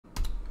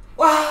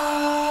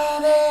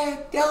What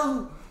it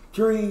do?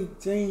 Dream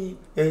Team,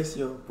 it's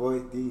your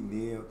boy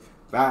Neal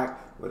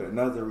back with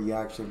another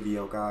reaction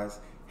video, guys.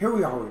 Here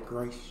we are with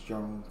Grace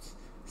Jones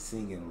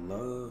singing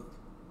 "Love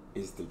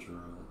Is the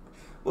Drug."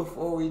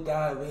 Before we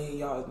dive in,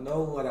 y'all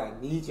know what I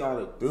need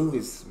y'all to do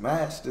is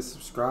smash the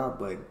subscribe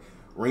button,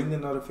 ring the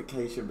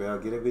notification bell,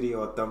 get a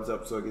video a thumbs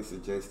up so it gets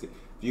suggested.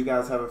 If you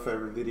guys have a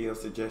favorite video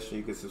suggestion,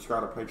 you can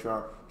subscribe to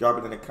Patreon, drop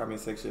it in the comment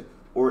section,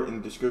 or in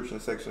the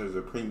description section there's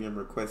a premium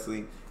request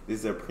link.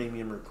 This is a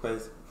premium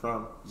request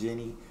from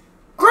Jenny.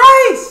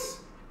 Grace!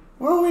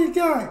 What we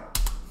got?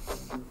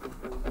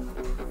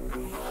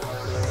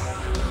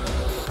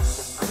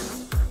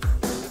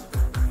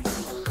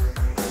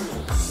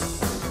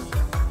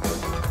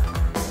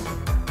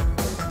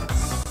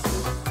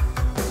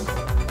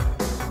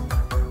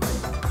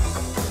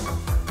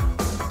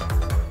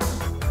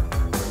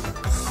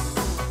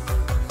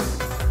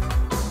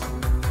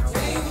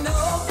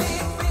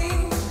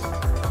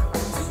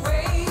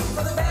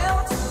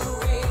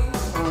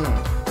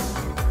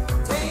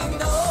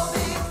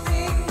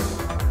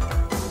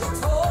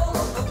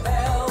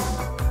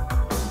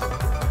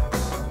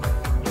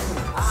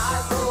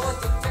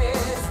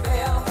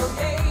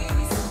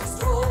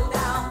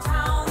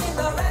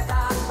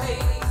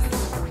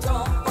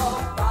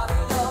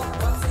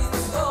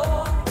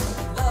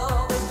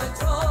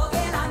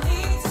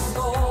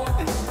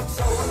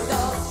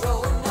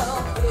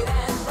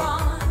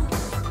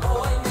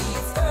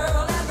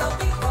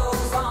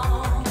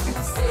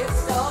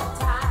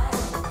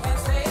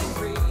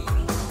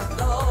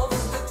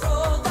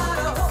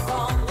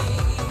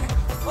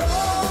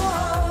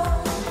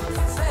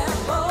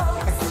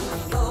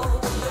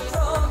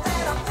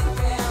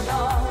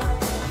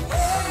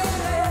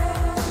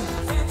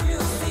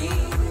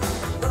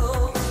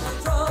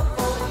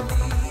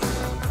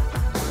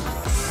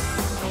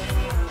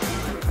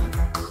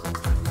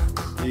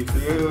 You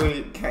feel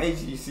it? Can't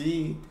you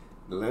see?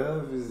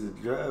 Love is a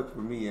drug for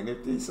me, and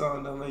if this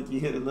song don't make you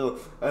hit a little,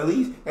 at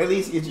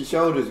least get your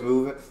shoulders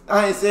moving.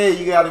 I ain't saying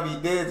you gotta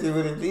be dancing,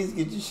 but at least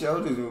get your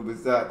shoulders moving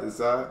side to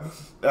side.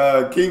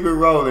 Keep it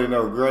rolling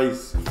though,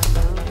 Grace.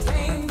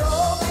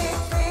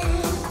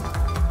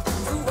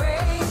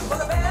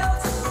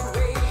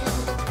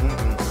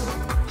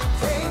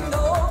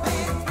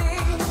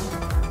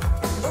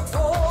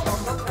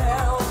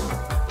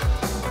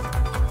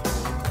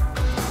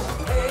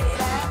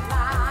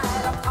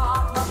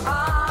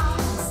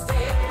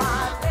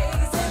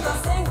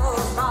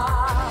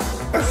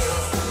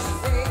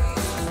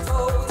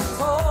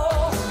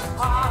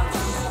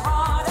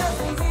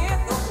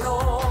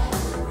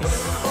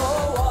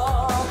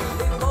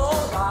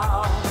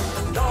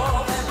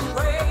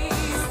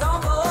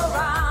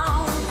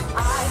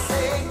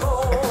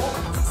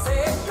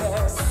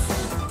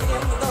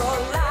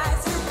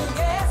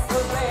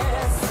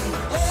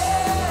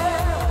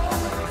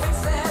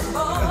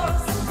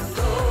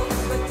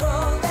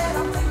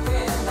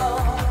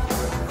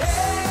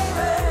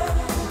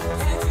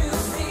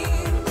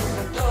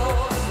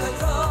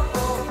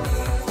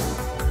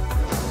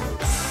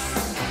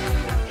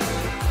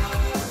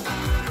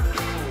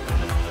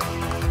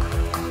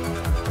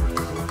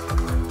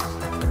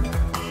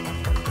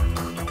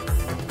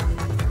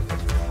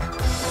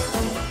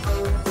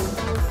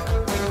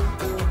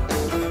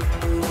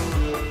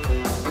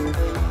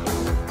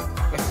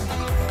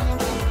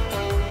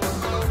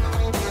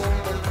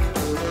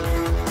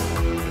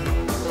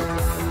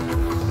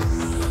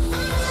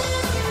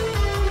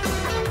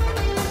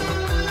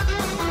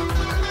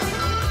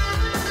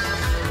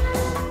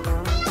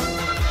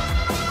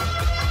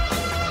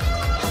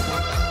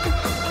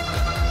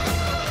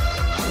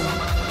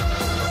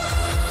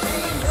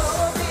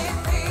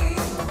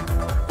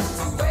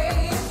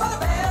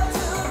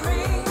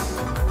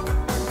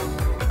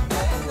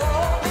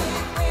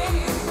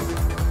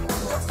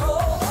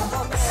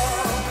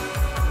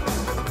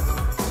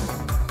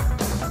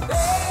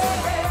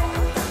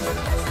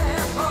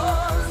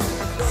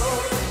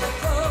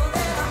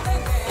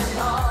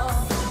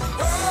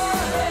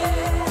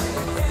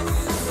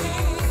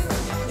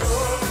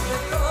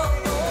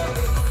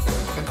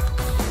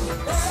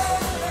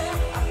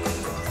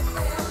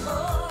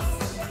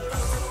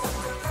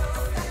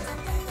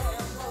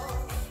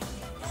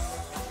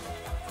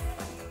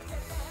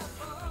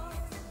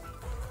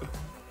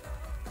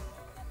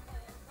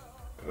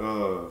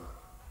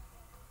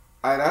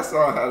 Hey, that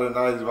song had a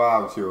nice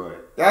vibe to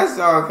it. That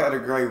song had a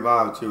great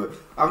vibe to it.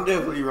 I'm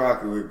definitely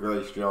rocking with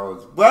Grace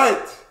Jones,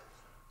 but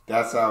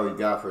that's all we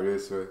got for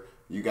this one.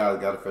 You guys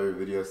got a favorite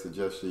video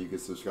suggestion, you can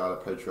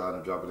subscribe to Patreon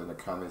and drop it in the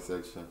comment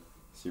section.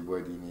 It's your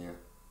boy D-Neal,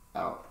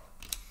 out.